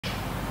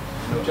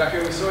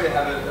Jacko, we saw you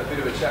have a bit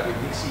of a chat with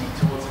Nixie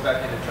towards the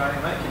back end of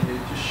training, mate. Can you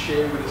just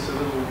share with us a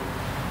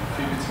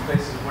few bits and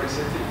pieces of what he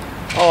said to you?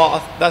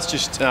 Oh, that's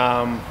just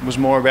was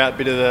more about a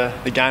bit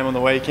of the game on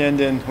the weekend,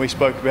 and we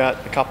spoke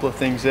about a couple of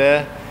things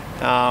there.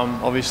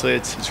 Obviously,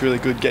 it's really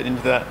good getting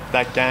into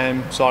that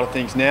game side of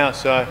things now.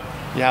 So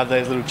you have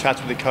these little chats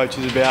with the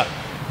coaches about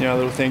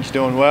little things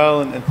you're doing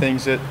well and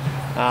things that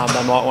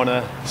they might want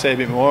to see a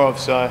bit more of.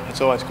 So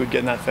it's always good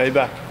getting that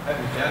feedback. Have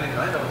you found him,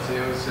 mate? Obviously,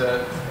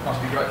 it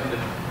must be great for you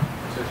to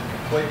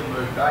completely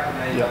move back, and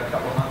now you've had a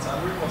couple of months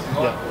under him. What's he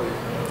like for you?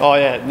 Oh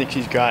yeah,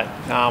 Nixie's great.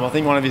 I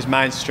think one of his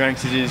main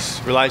strengths is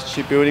his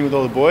relationship building with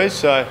all the boys.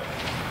 So,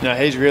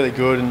 he's really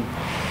good, and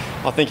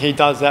I think he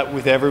does that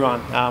with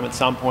everyone. At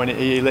some point,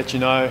 he lets you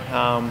know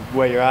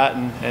where you're at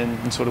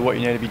and sort of what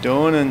you need to be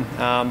doing.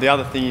 And the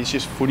other thing is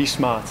just footy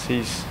smarts.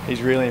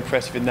 He's really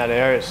impressive in that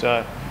area.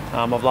 So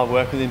I've loved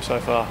working with him so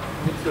far.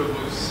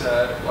 Midfield was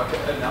like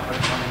an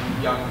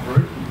up-and-coming young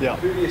group. Yeah.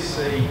 Who do you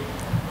see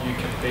you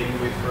competing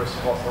with for a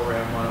spot for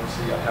round one?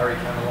 Obviously, Harry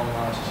came along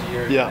last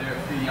year. Yeah. There are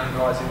a few young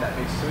guys in that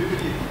mix too. Who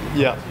do you think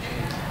the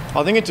competition is?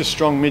 I think it's a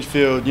strong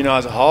midfield,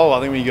 as a whole.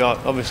 I think we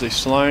got obviously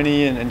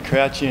Sloaney and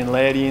Crouchy and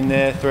Laddie in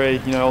there, three,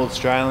 all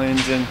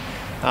Australians, and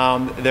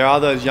there are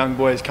those young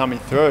boys coming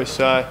through.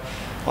 So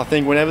I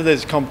think whenever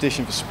there's a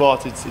competition for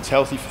spots, it's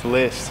healthy for the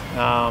list.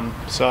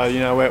 So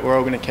we're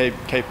all going to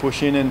keep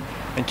pushing and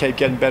keep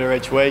getting better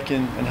each week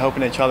and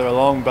helping each other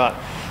along. But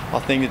I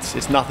think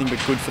it's nothing but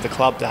good for the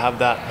club to have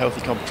that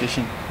healthy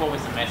competition. What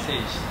was the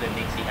message that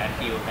Nixie had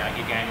for you about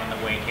your game on the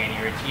weekend?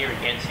 You're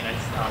against,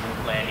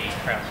 Laddie,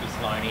 Crouchy,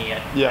 Sloaney,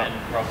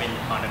 and Robin,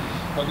 kind of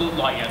what looked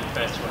like the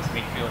first choice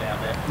midfield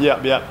out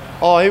there. Yeah.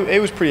 Oh, he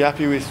was pretty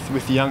happy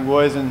with the young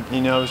boys, and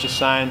I was just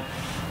saying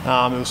it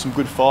was some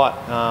good fight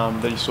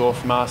that he saw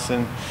from us,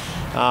 and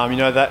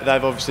that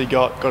they've obviously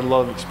got a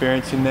lot of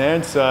experience in there,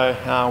 and so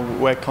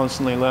we're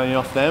constantly learning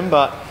off them.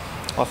 But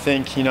I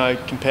think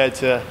compared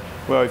to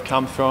where we've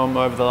come from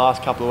over the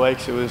last couple of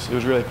weeks, it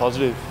was really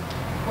positive.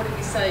 What did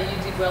he say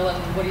you did well,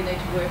 and what do you need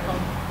to work on?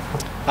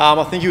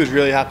 I think he was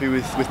really happy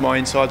with my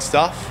inside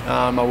stuff,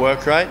 my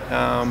work rate.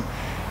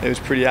 He was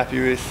pretty happy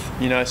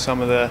with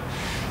some of the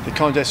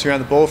contests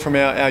around the ball from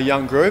our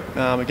young group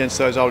against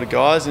those older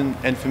guys,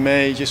 and for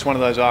me, just one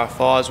of those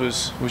RFIs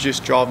was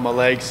just driving my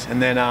legs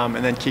and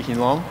then kicking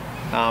long.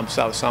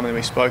 So that was something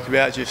we spoke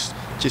about,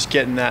 just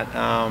getting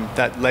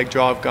that leg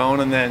drive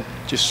going and then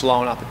just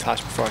slowing up a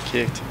touch before I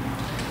kicked.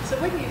 So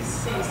when you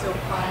see yourself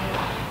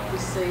playing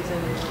this season,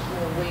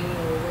 or wing,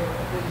 or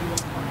where do you want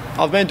to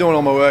play? I've been doing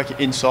all my work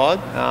inside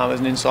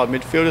as an inside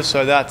midfielder,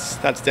 so that's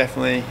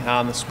definitely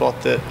the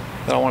spot that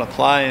I want to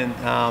play. And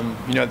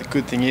the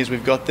good thing is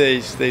we've got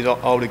these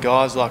older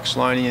guys like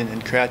Sloaney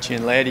and Crouchy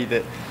and Laddie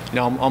that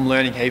I'm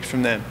learning heaps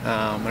from them,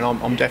 and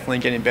I'm definitely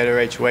getting better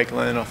each week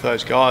learning off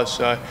those guys.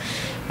 So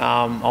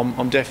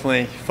I'm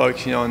definitely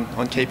focusing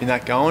on keeping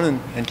that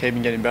going and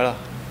keeping getting better.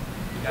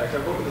 Okay,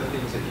 what were the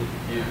things that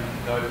you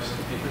noticed,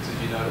 the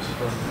differences you noticed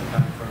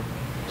coming from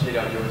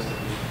GWS to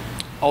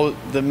you? Oh,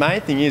 the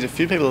main thing is, a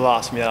few people have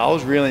asked me that. I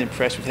was really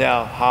impressed with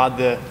how hard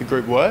the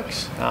group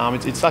works.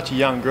 It's such a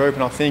young group,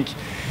 and I think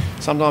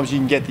sometimes you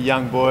can get the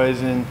young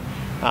boys and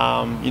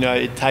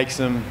it takes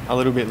them a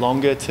little bit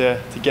longer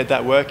to get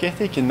that work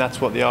ethic, and that's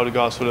what the older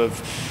guys sort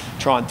of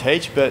try and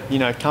teach. But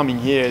coming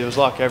here, it was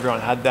like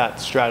everyone had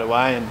that straight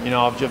away, and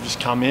I've just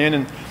come in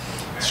and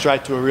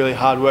straight to a really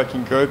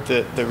hard-working group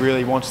that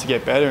really wants to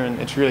get better, and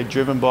it's really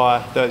driven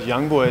by those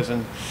young boys.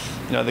 And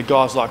the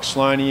guys like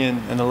Sloaney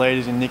and the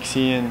leaders in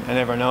Nixie and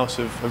everyone else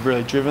have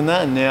really driven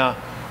that, and now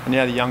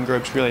the young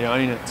group's really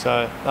owning it.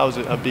 So that was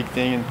a big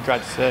thing and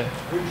great to see.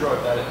 Who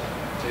drove that at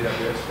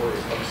GWS for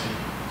you? Obviously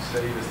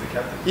Steve as the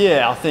captain.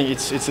 Yeah, I think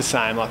it's the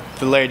same. Like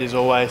the leaders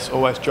always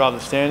drive the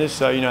standards.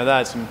 So they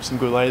had some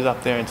good leaders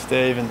up there in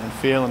Steve and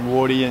Phil and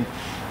Wardy, and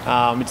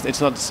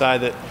it's not to say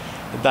that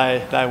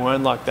they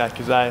weren't like that,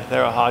 because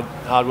they're a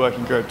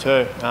hard-working group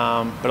too.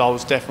 But I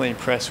was definitely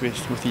impressed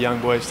with the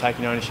young boys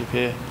taking ownership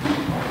here.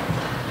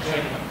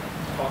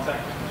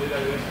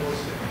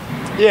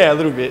 Yeah, a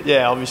little bit.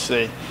 Yeah,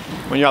 obviously,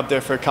 when you're up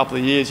there for a couple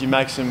of years, you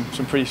make some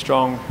pretty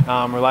strong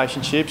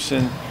relationships.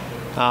 And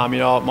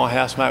my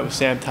housemate was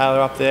Sam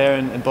Taylor up there,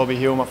 and Bobby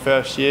Hill my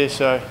first year,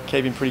 so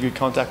keeping pretty good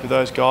contact with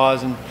those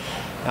guys. And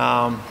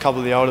a couple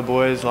of the older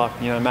boys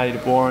like Matty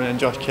DeBoer and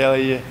Josh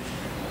Kelly,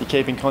 you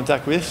keep in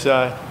contact with.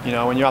 So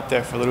when you're up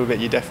there for a little bit,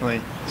 you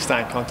definitely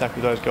stay in contact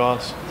with those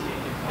guys.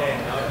 Compare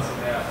notes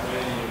about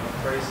where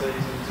your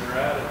pre-seasons are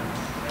at, and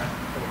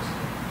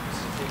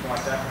something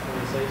like that before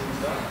the season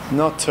starts?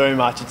 Not too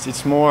much.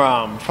 It's more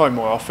probably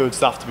more off-field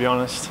stuff, to be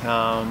honest.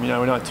 We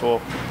don't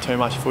talk too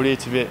much footy.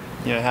 It's a bit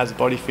how's the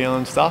body feeling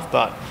and stuff,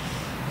 but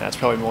it's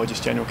probably more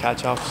just general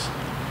catch-ups.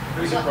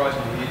 Who surprised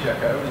you here,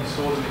 Jacko, when you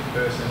saw them in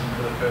person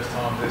for the first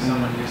time? Was there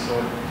someone you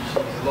saw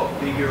she's a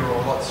lot bigger or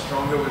a lot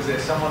stronger? Was there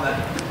someone that,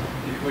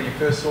 when you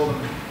first saw them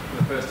for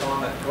the first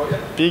time, that got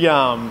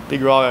you?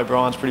 Big Riley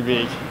O'Brien's pretty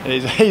big.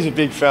 He's a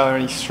big fella,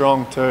 and he's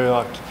strong too.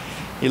 Like,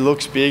 he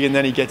looks big, and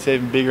then he gets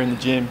even bigger in the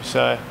gym.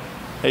 So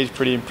he's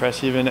pretty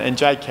impressive. And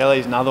Jake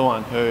Kelly's another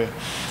one who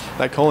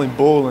they call him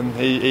Bull, and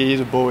he is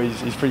a bull.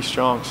 He's pretty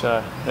strong.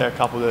 So they're a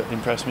couple that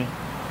impress me.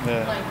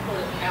 Yeah. Playing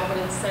for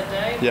Albert on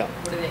Saturday. Yeah.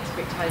 What are the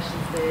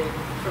expectations there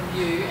from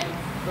you and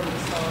from the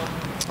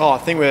side? Oh, I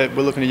think we're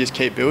looking to just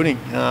keep building.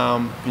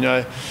 You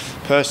know,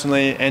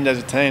 personally and as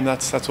a team,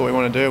 that's what we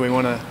want to do. We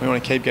want to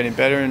keep getting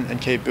better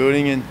and keep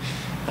building. And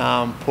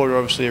Port are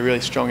obviously a really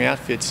strong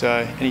outfit.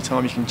 So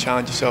anytime you can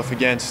challenge yourself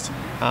against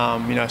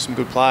you know, some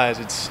good players,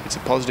 it's a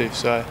positive.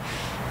 So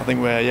I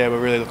think we're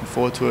really looking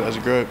forward to it as a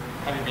group.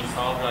 Have you been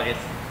told, I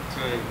guess,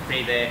 to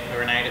be there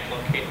for an 8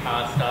 o'clock hit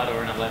hard start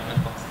or an 11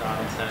 o'clock start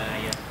on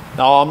Saturday yet?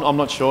 No, I'm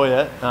not sure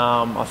yet.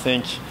 I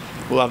think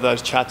we'll have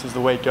those chats as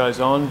the week goes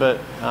on, but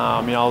you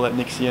know, I'll let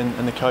Nixie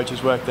and the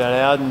coaches work that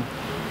out, and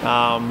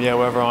yeah,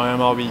 wherever I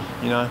am, I'll be,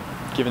 you know,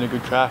 giving a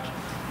good crack.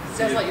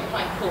 Sounds like you're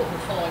playing Port the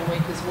following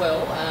week as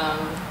well.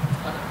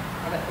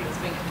 I don't think it's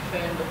been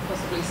confirmed, but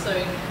possibly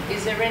soon.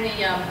 Is there any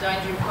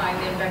danger in playing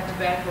them back to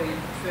back, or you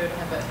prefer to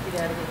have a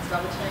hit out against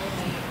other teams?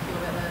 How do you feel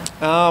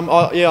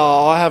about that? Yeah,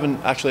 I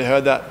haven't actually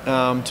heard that.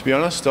 To be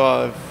honest,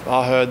 I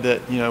heard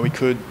that, you know, we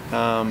could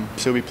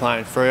still be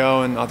playing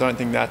Freo, and I don't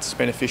think that's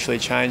been officially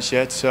changed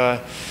yet. So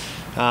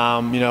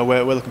you know,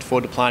 we're looking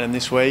forward to playing them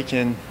this week,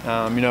 and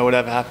you know,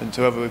 whatever happens,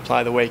 whoever we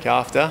play the week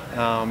after,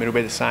 it'll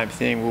be the same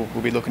thing.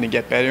 We'll be looking to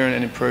get better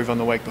and improve on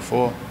the week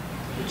before.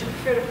 Would you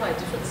prefer to play a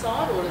different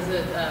side, or is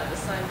it the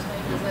same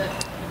team? Is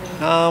it?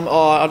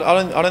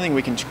 I don't think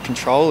we can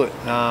control it,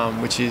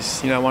 which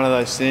is, you know, one of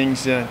those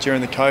things.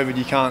 During the COVID,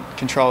 you can't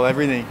control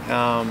everything,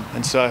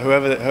 and so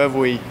whoever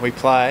we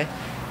play,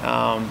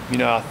 you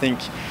know, I think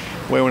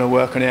we want to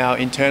work on our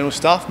internal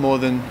stuff more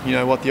than, you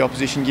know, what the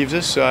opposition gives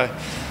us. So,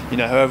 you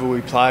know, whoever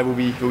we play, we'll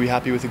be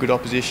happy with a good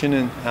opposition,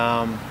 and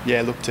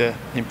yeah, look to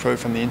improve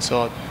from the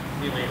inside.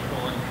 Really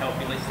fallen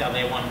healthy list out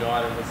there. One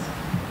guy that was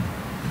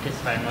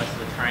participating most of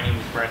the training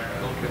was Brad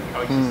Cook. The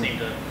coaches seem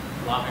to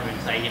love him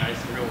and say, you know,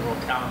 it's a real raw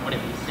talent. What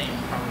have you seen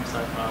from him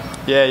so far?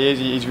 Yeah,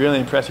 he's really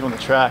impressive on the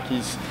track.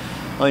 I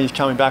think he's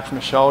coming back from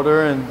a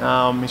shoulder,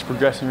 and he's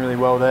progressing really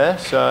well there.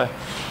 So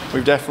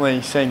we've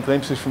definitely seen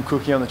glimpses from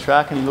Cookie on the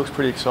track, and he looks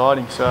pretty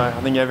exciting. So I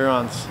think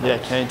everyone's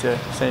keen to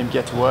see him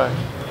get to work.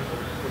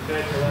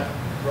 Compared to that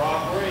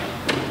rivalry,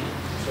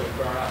 sort of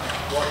grown up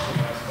watching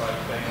those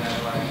players being in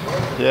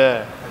Adelaide.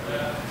 Yeah.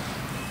 Have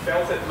you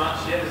felt it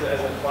much yet as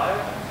a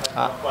player?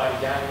 Played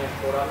a game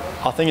against Port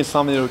Adelaide? I think it's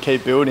something that will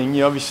keep building.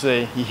 You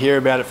hear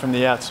about it from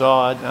the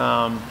outside,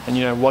 and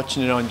you know,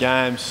 watching it on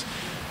games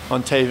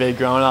on TV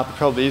growing up, it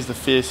probably is the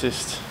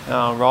fiercest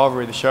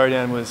rivalry. The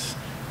showdown was,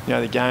 you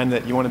know, the game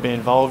that you want to be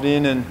involved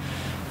in, and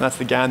that's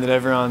the game that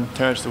everyone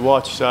turns to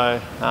watch.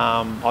 So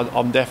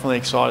I'm definitely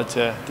excited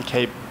to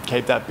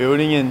keep that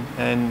building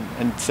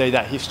and see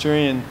that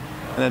history and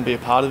then be a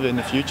part of it in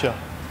the future.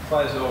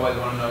 Players always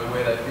want to know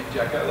where they fit,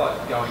 Jacko.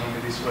 Like going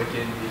into this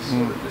weekend, you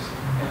sort of just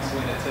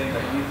penciling a team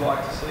that you'd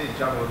like to see,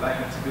 juggle the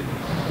magnets a bit,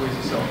 squeeze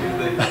yourself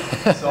into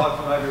the side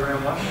for maybe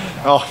round one.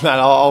 Oh man,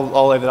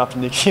 I'll leave it up to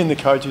Nicky and the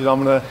coaches.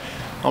 I'm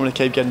gonna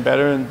keep getting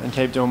better and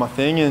keep doing my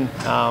thing, and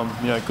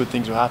you know, good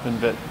things will happen.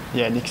 But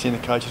yeah, Nicky and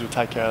the coaches will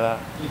take care of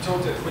that. You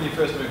talked when you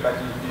first moved back,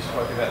 you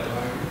spoke about the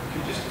move.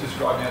 Could you just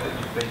describe now that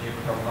you've been here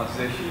for a couple of months? Is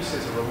there a huge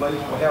sense of relief?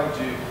 Well, how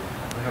would you,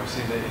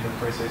 obviously in the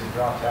pre-season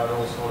draft, how it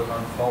all sort of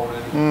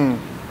unfolded?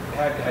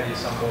 How do you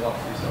sum it all up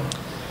for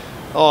yourself?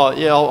 Oh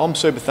yeah, I'm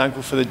super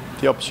thankful for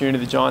the opportunity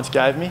the Giants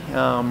gave me. You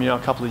know,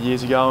 a couple of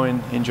years ago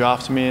in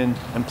drafting me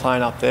and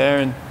playing up there,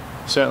 and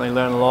certainly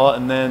learned a lot.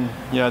 And then,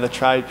 you know, the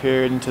trade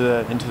period into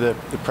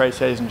the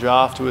pre-season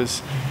draft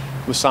was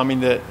something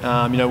that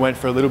you know, went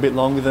for a little bit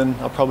longer than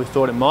I probably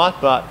thought it might.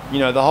 But you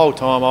know, the whole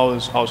time I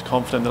was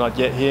confident that I'd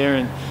get here,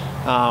 and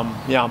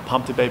yeah, I'm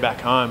pumped to be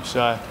back home.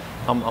 So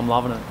I'm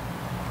loving it.